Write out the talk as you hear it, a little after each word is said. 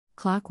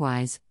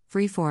Clockwise,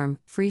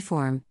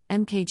 Freeform,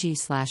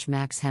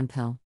 MKG/Max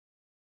Hemphill.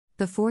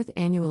 The fourth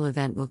annual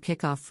event will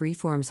kick off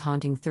Freeform's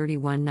haunting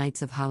 31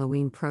 Nights of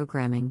Halloween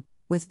programming,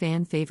 with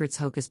fan favorites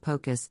Hocus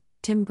Pocus,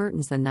 Tim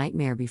Burton's The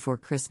Nightmare Before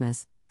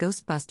Christmas,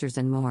 Ghostbusters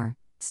and more,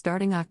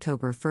 starting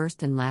October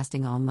 1st and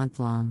lasting all month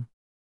long.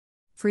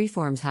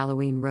 Freeform's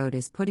Halloween Road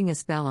is putting a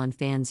spell on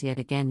fans yet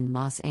again in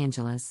Los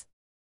Angeles.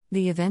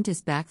 The event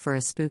is back for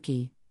a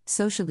spooky,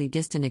 socially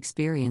distant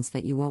experience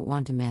that you won't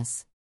want to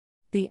miss.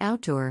 The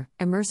outdoor,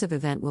 immersive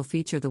event will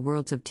feature the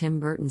worlds of Tim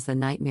Burton's The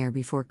Nightmare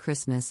Before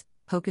Christmas,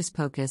 Hocus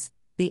Pocus,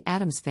 The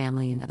Addams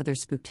Family and other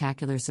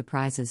spooktacular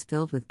surprises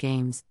filled with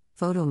games,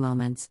 photo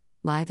moments,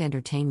 live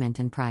entertainment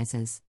and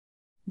prizes.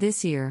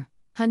 This year,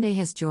 Hyundai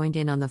has joined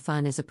in on the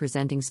fun as a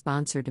presenting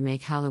sponsor to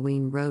make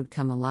Halloween Road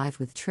come alive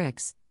with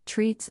tricks,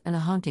 treats and a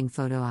haunting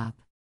photo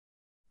op.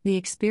 The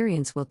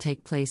experience will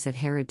take place at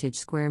Heritage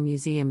Square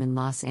Museum in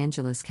Los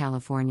Angeles,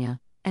 California,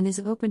 and is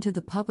open to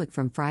the public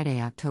from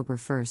Friday, October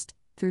 1st,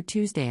 through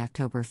Tuesday,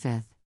 October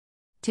 5th.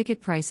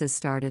 Ticket prices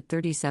start at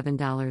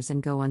 $37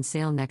 and go on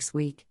sale next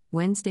week,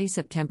 Wednesday,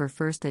 September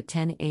 1st at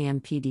 10 a.m.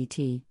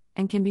 PDT,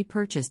 and can be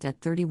purchased at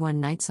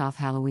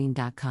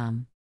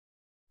 31nightsoffhalloween.com.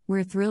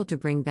 "We're thrilled to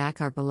bring back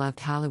our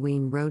beloved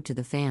Halloween Road to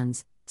the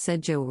fans,"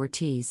 said Joe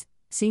Ortiz,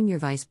 Senior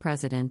Vice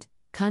President,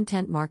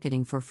 Content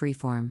Marketing for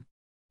Freeform.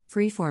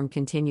 Freeform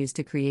continues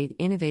to create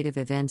innovative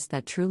events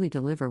that truly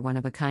deliver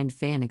one-of-a-kind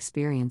fan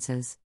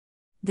experiences.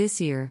 This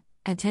year,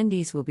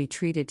 attendees will be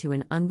treated to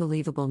an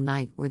unbelievable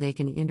night where they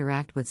can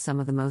interact with some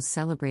of the most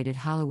celebrated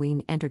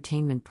Halloween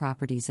entertainment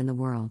properties in the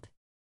world.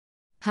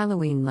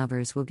 Halloween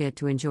lovers will get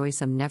to enjoy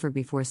some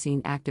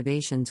never-before-seen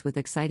activations with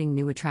exciting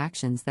new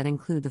attractions that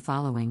include the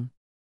following.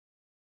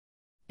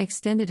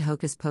 Extended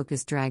Hocus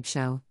Pocus Drag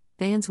Show.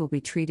 Fans will be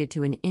treated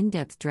to an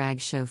in-depth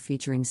drag show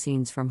featuring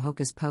scenes from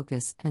Hocus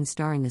Pocus and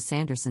starring the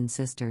Sanderson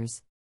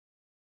sisters.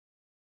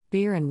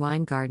 Beer and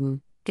Wine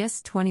Garden.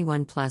 Guests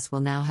 21 plus will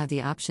now have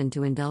the option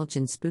to indulge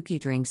in spooky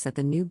drinks at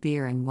the new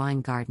Beer and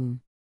Wine Garden.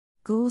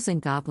 Ghouls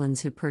and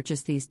goblins who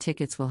purchase these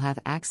tickets will have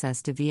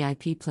access to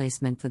VIP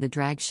placement for the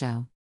drag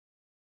show.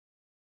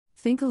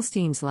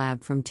 Finkelstein's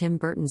Lab from Tim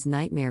Burton's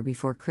Nightmare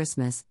Before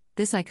Christmas.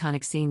 This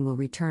iconic scene will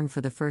return for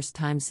the first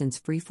time since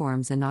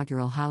Freeform's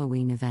inaugural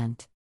Halloween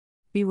event.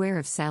 Beware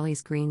of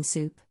Sally's Green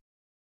Soup.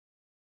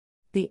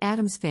 The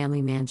Addams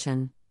Family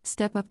Mansion.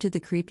 Step up to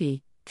the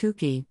creepy,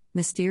 kooky,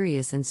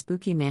 mysterious and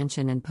spooky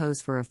mansion and pose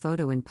for a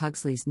photo in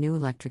Pugsley's new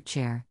electric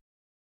chair.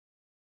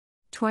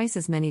 Twice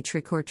as many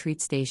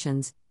trick-or-treat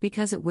stations.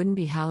 Because it wouldn't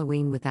be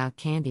Halloween without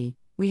candy,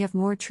 we have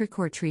more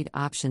trick-or-treat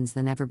options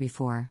than ever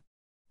before.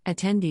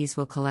 Attendees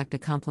will collect a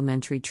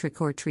complimentary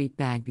trick-or-treat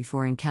bag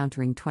before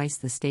encountering twice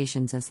the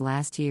stations as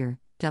last year.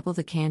 Double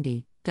the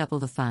candy, double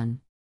the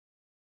fun.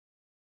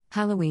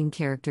 Halloween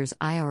characters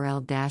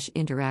IRL-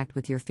 interact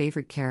with your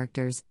favorite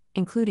characters,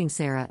 including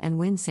Sarah and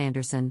Wynn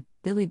Sanderson,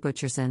 Billy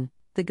Butcherson,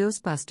 the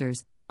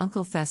Ghostbusters,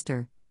 Uncle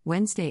Fester,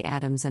 Wednesday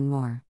Addams and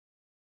more.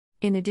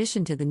 In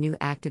addition to the new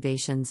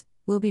activations,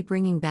 we'll be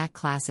bringing back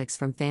classics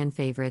from fan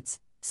favorites,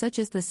 such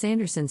as the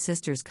Sanderson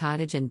Sisters'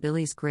 Cottage and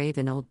Billy's Grave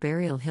in Old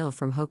Burial Hill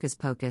from Hocus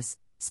Pocus,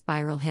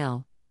 Spiral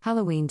Hill,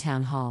 Halloween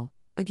Town Hall,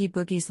 Oogie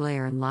Boogie's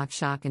Lair and Lock,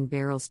 Shock and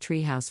Barrel's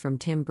Treehouse from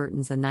Tim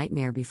Burton's The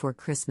Nightmare Before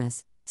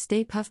Christmas,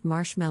 Stay Puft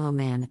Marshmallow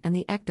Man and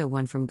the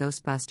Ecto-1 from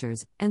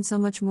Ghostbusters, and so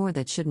much more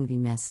that shouldn't be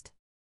missed.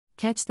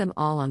 Catch them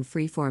all on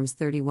Freeform's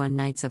 31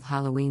 Nights of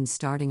Halloween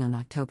starting on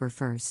October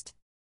 1st.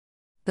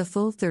 The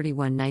full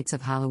 31 Nights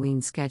of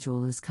Halloween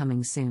schedule is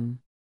coming soon.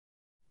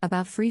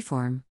 About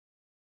Freeform.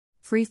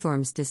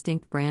 Freeform's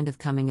distinct brand of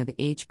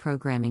coming-of-age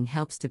programming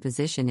helps to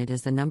position it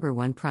as the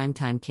 #1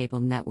 primetime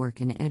cable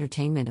network in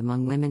entertainment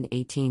among women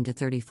 18 to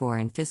 34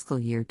 in fiscal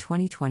year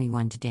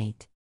 2021 to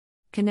date.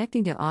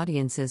 Connecting to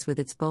audiences with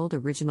its bold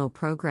original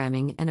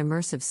programming and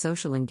immersive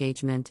social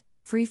engagement,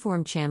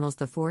 Freeform channels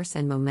the force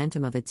and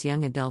momentum of its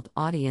young adult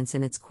audience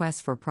in its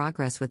quest for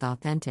progress with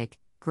authentic,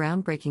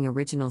 groundbreaking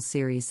original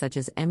series such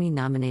as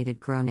Emmy-nominated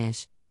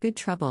Grownish, Good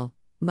Trouble,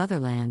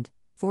 Motherland,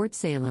 Fort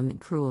Salem and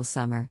Cruel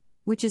Summer,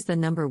 which is the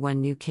 #1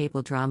 new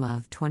cable drama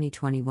of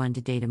 2021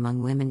 to date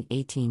among women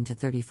 18 to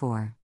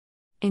 34.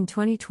 In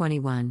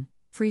 2021,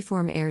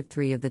 Freeform aired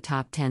 3 of the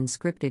top 10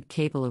 scripted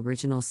cable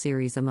original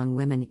series among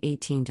women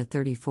 18 to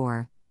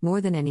 34,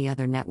 more than any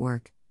other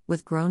network,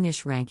 with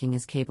Grownish ranking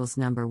as cable's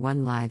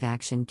 #1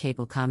 live-action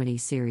cable comedy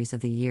series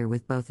of the year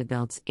with both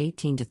adults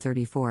 18 to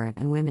 34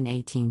 and women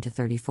 18 to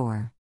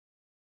 34.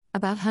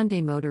 About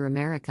Hyundai Motor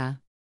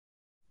America.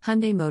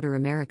 Hyundai Motor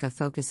America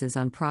focuses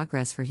on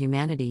progress for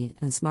humanity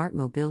and smart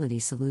mobility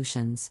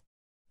solutions.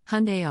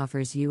 Hyundai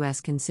offers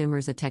U.S.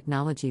 consumers a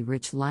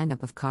technology-rich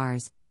lineup of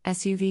cars,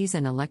 SUVs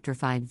and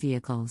electrified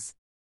vehicles.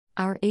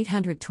 Our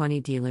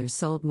 820 dealers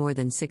sold more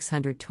than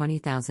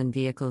 620,000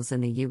 vehicles in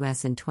the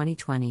U.S. in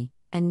 2020,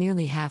 and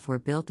nearly half were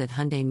built at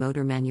Hyundai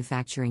Motor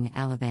Manufacturing,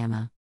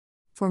 Alabama.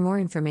 For more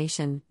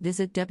information,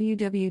 visit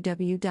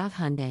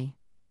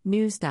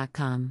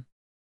www.hyundainews.com.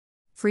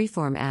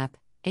 Freeform app,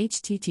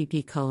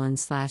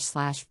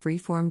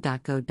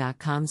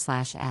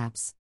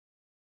 http://freeform.go.com/apps.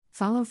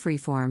 Follow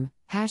Freeform,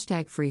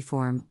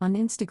 #Freeform on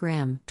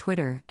Instagram,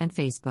 Twitter, and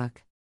Facebook.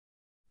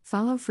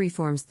 Follow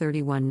Freeform's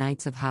 31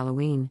 Nights of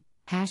Halloween,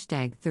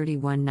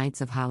 #31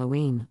 Nights of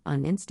Halloween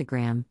on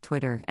Instagram,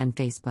 Twitter, and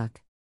Facebook.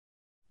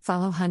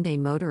 Follow Hyundai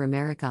Motor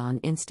America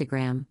on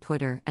Instagram,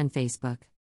 Twitter, and Facebook.